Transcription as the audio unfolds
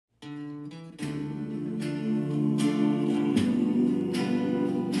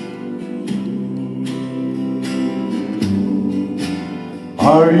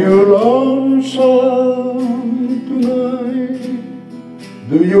Are you lonesome tonight?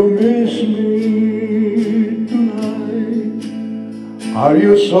 Do you miss me tonight? Are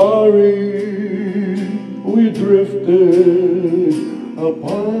you sorry we drifted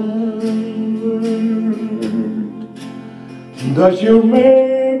apart? Does your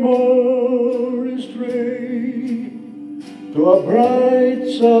memory stray to a bright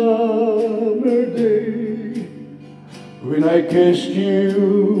summer day when I kissed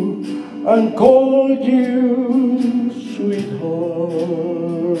you and called you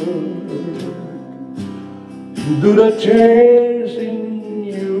sweetheart? Do the chairs in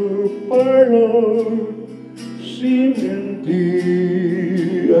your parlor seem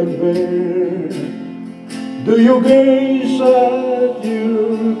empty and bare? Do you gaze at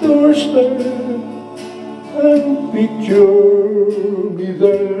your doorstep and picture me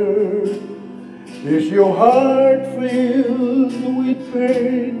there? Is your heart filled with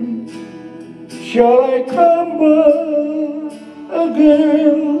pain? Shall I come back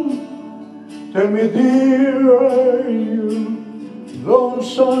again? Tell me, dear, are you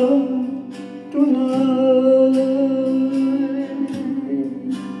lonesome tonight?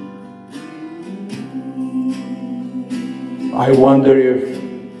 I wonder if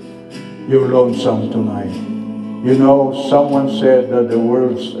you're lonesome tonight. You know, someone said that the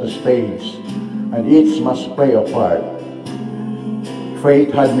world's a stage and each must play a part.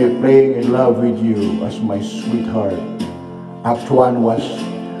 Fate had me playing in love with you as my sweetheart. Act 1 was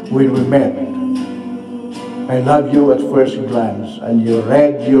when we met. I loved you at first glance, and you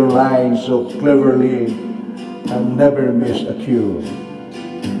read your lines so cleverly and never missed a cue.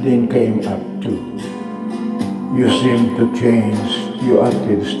 Then came Act 2. You seemed to change, you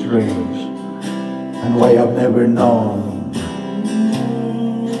acted strange, and why I've never known.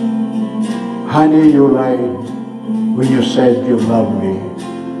 Honey, you lied when you said you loved me,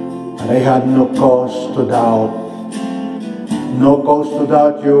 and I had no cause to doubt. No cause to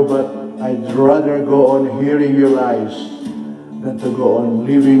doubt you, but I'd rather go on hearing your lies than to go on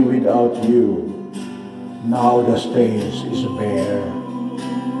living without you. Now the stage is bare,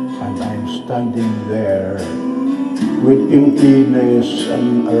 and I'm standing there with emptiness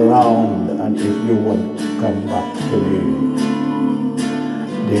and around, and if you won't come back to me,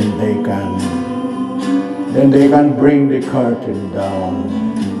 then they can bring the curtain down.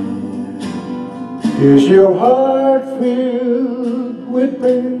 Is your heart filled with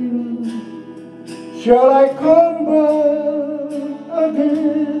pain? Shall I come back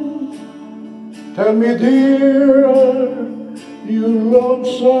again? Tell me, dear, are you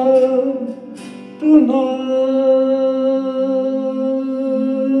lonesome tonight?